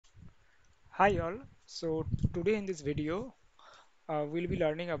Hi all. So today in this video, we'll be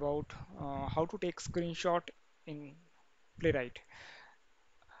learning about how to take screenshot in Playwright.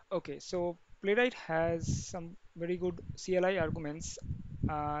 Okay, so Playwright has some very good CLI arguments,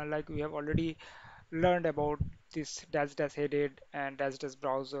 like we have already learned about this dash dash headed and dash dash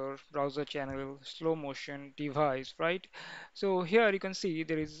browser channel, slow motion, device, right? So here you can see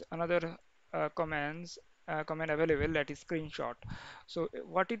there is another command available, that is screenshot. So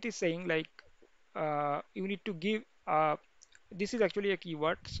what it is saying, like you need to give this is actually a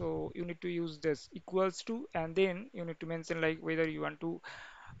keyword, so you need to use this equals to, and then you need to mention like whether you want to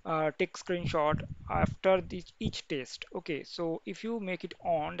take screenshot after each test. Okay, so if you make it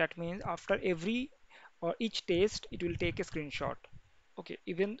on, that means after every or each test it will take a screenshot. Okay,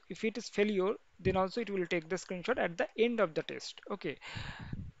 even if it is failure, then also it will take the screenshot at the end of the test. Okay,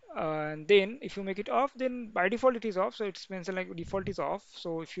 and then if you make it off, then by default it is off, so it's mentioned like default is off.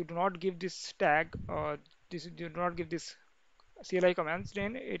 So if you do not give this tag, this do not give this CLI commands,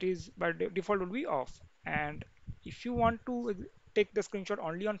 then it is by default will be off. And if you want to take the screenshot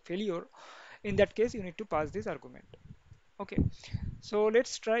only on failure, in that case you need to pass this argument. Okay, so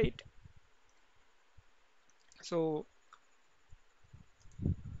let's try it. So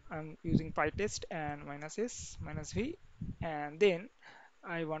I'm using PyTest and minus s minus v, and then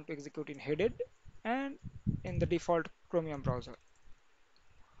I want to execute in headed and in the default Chromium browser.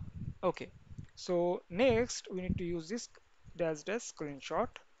 Okay, so next we need to use this dash dash screenshot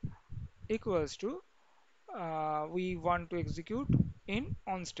equals to we want to execute in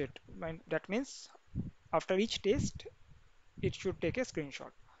on state. That means after each test it should take a screenshot.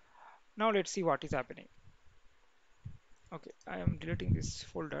 Now let's see what is happening. Okay, I am deleting this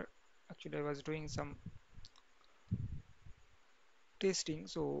folder. Actually, I was doing some testing,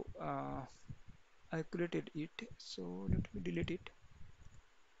 so I created it. So let me delete it.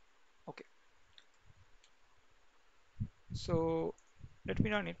 Okay, so let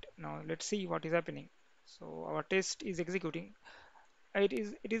me run it now. Let's see what is happening. So our test is executing. It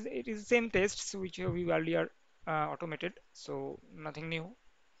is same tests which we earlier automated, so nothing new.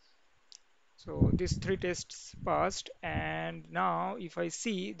 So these three tests passed, and now if I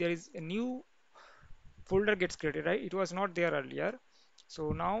see there is a new folder gets created, right? It was not there earlier.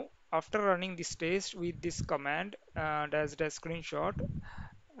 So now after running this test with this command dash dash screenshot,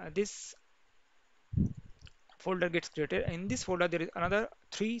 this folder gets created. In this folder there is another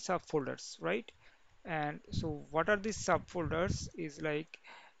three subfolders, right? And so what are these subfolders is like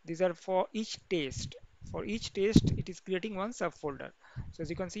these are for each test. For each test it is creating one subfolder. So as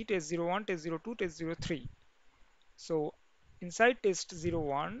you can see, test 01, test 02, test 03. So inside test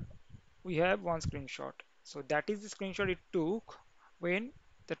 01 we have one screenshot. So that is the screenshot it took when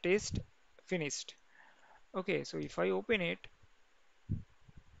the test finished. Okay, so if I open in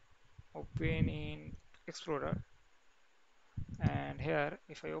Explorer, and here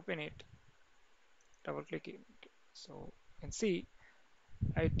if I open it, double click it, so you can see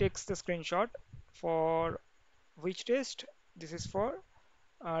I takes the screenshot for which test. This is for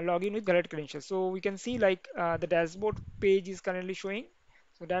login with valid credentials. So we can see like the dashboard page is currently showing.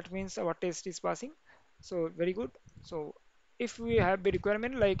 So that means our test is passing. So very good. So if we have the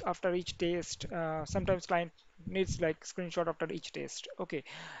requirement like after each test, sometimes client needs like screenshot after each test. Okay,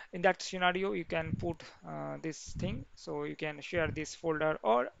 in that scenario you can put this thing. So you can share this folder,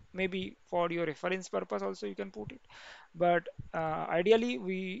 or maybe for your reference purpose also you can put it. But ideally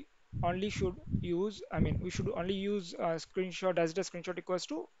we only should use, I mean, we should only use screenshot as the screenshot equals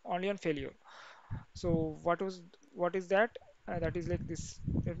to only on failure. So what is that? That is like this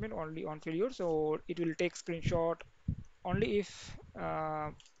statement only on failure. So it will take screenshot only if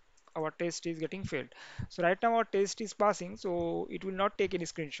our test is getting failed. So right now our test is passing, so it will not take any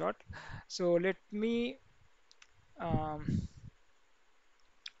screenshot. So um,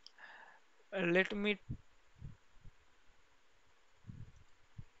 let me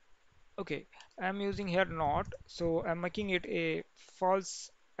okay, I'm using here not, so I'm making it a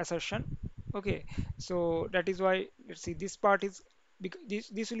false assertion. Okay, so that is why, let's see, this part is because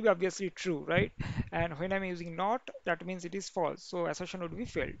this will be obviously true, right? And when I'm using not, that means it is false, so assertion would be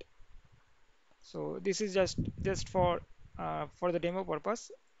failed. So this is just for the demo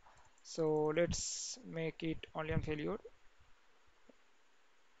purpose. So let's make it only on failure.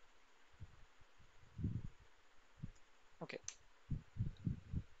 Okay.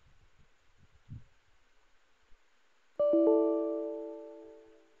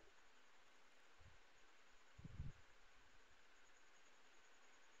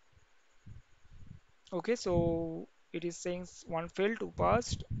 Okay, so it is saying one failed to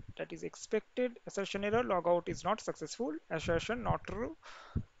passed, that is expected. Assertion error, logout is not successful. Assertion not true.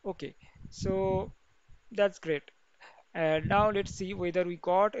 Okay. So that's great. And now let's see whether we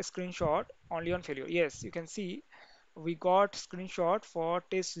got a screenshot only on failure. Yes, you can see we got screenshot for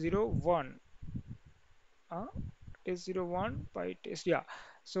test 01. Uh, test 01 by test. Yeah.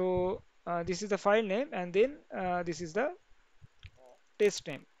 So this is the file name, and then this is the test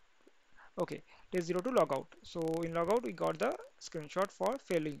name. Okay, test 02 logout. So in logout we got the screenshot for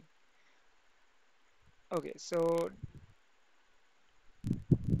failing. Okay, so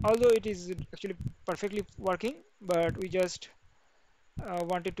although it is actually perfectly working, but we just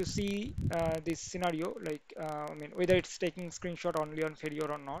wanted to see this scenario, like I mean whether it's taking screenshot only on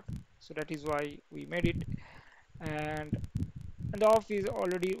failure or not. So that is why we made it. And the off is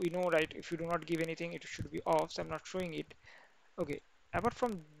already, we know, right? If you do not give anything, it should be off. So I'm not showing it. Okay. Apart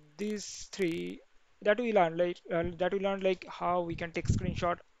from these three, that we learned like how we can take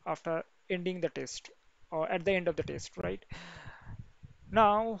screenshot after ending the test or at the end of the test, right?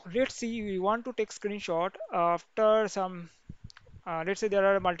 Now let's see. We want to take screenshot after some. Let's say there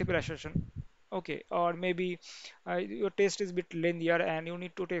are multiple assertion. Okay, or maybe your test is a bit lengthier and you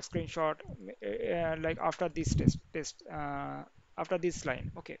need to take screenshot like after this test after this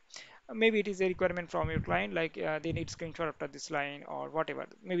line. Okay, maybe it is a requirement from your client, like they need screenshot after this line or whatever.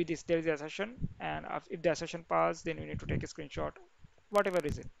 Maybe this there is a assertion, and if the assertion pass, then you need to take a screenshot, whatever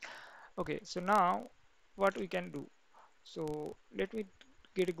reason. Okay, so now what we can do? So let me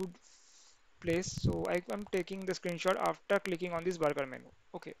get a good place. So I am taking the screenshot after clicking on this burger menu.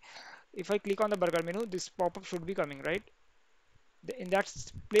 Okay, if I click on the burger menu, this pop-up should be coming, right? In that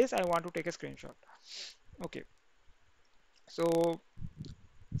place, I want to take a screenshot. Okay, so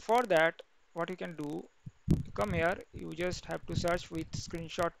for that, what you can do, come here, you just have to search with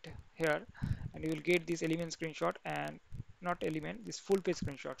screenshot here, and you will get this element screenshot, and not element, this full page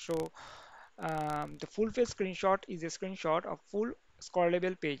screenshot. So the full page screenshot is a screenshot of full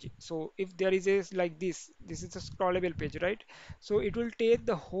scrollable page. So if there is a like this is a scrollable page, right? So it will take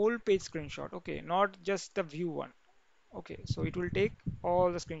the whole page screenshot, okay, not just the view one. Okay, so it will take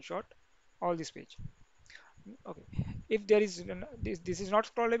all the screenshot, all this page. Okay, if there is this is not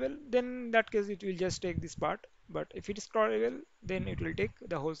scrollable, then in that case it will just take this part. But if it is scrollable, then it will take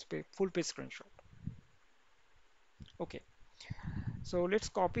the whole full page screenshot. Okay, so let's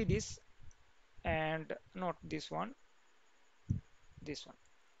copy this, and not this one, this one,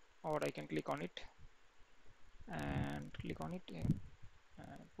 or I can click on it and click on it here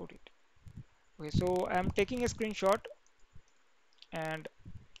and put it. Okay, so I'm taking a screenshot, and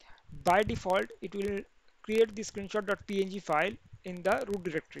by default it will create the screenshot.png file in the root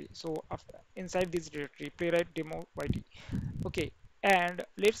directory. So after, inside this directory, playwright demo yt. Okay, and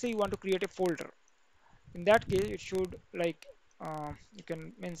let's say you want to create a folder. In that case, it should like you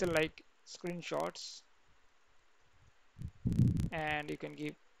can mention like screenshots, and you can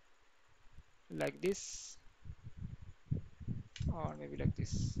give like this, or maybe like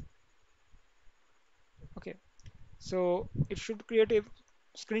this. Okay, so it should create a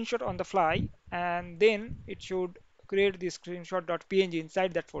screenshot on the fly, and then it should create the screenshot.png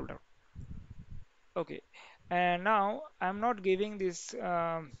inside that folder. Okay, and now I'm not giving this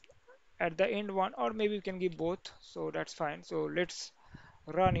at the end one, or maybe you can give both, so that's fine. So let's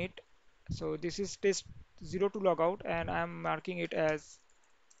run it. So this is test 02 logout, and I'm marking it as,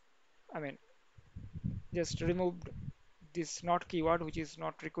 I mean, just removed this not keyword, which is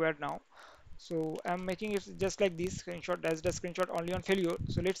not required now. So I'm making it just like this screenshot, that's the screenshot only on failure.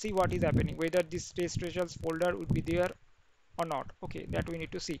 So let's see what is happening, whether this test results folder would be there or not. Okay, that we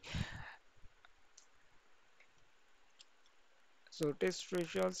need to see. So test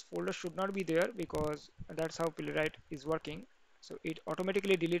results folder should not be there, because that's how Playwright is working. So it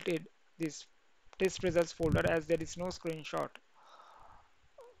automatically deleted this test results folder as there is no screenshot.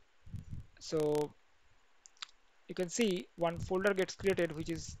 So you can see one folder gets created, which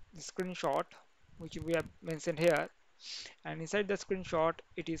is the screenshot, which we have mentioned here. And inside the screenshot,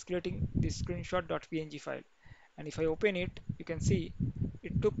 it is creating this screenshot.png file. And if I open it, you can see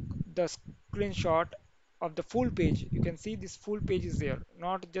it took the screenshot of the full page. You can see this full page is there,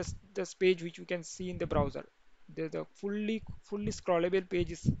 not just this page which you can see in the browser. The fully scrollable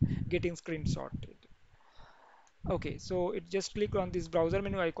page is getting screenshotted. Okay, so it just click on this browser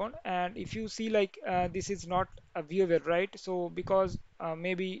menu icon, and if you see like this is not a viewable, right? So because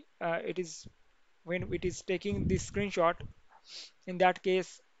maybe it is when it is taking this screenshot, in that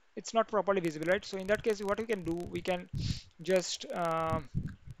case it's not properly visible, right? So in that case, what we can do, we can just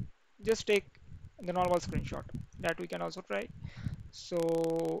take the normal screenshot. That we can also try.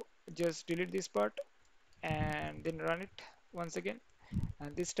 So just delete this part and then run it once again,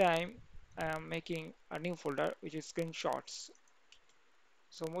 and this time I am making a new folder which is screenshots.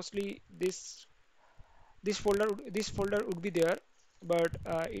 So mostly this folder would be there, but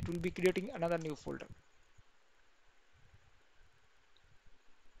it will be creating another new folder.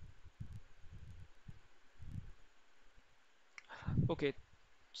 Okay,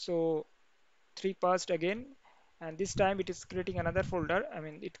 so 3 passed again, and this time it is creating another folder. I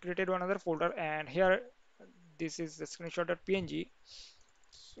mean, it created another folder, and here this is the screenshot.png.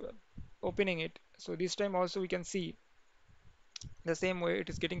 So opening it, so this time also we can see the same way it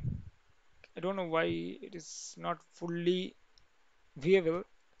is getting. I don't know why it is not fully viewable.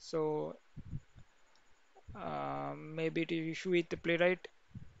 So maybe it is issue with the Playwright.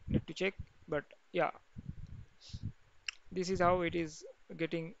 Need to check, but yeah, this is how it is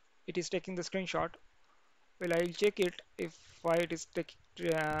getting. It is taking the screenshot. Well, I'll check it if why it is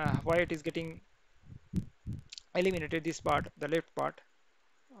why it is getting eliminated this part, the left part.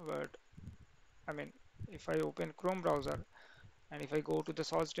 But I mean, if I open Chrome browser and if I go to the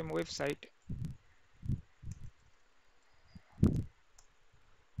source demo website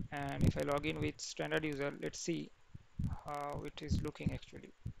and if I log in with standard user, let's see how it is looking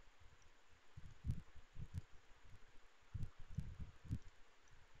actually.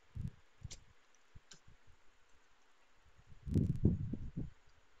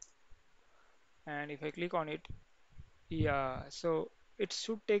 And if I click on it, yeah, so it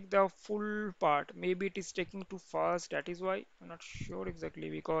should take the full part. Maybe it is taking too fast. That is why I'm not sure exactly,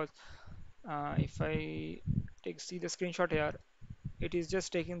 because if I see the screenshot here, it is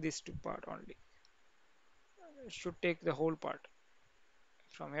just taking this two part only. It should take the whole part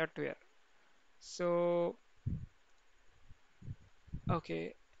from here to here. So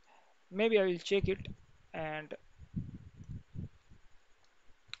okay, maybe I will check it, and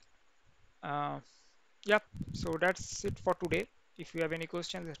uh, yep. So that's it for today. If you have any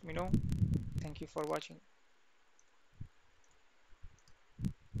questions, let me know. Thank you for watching.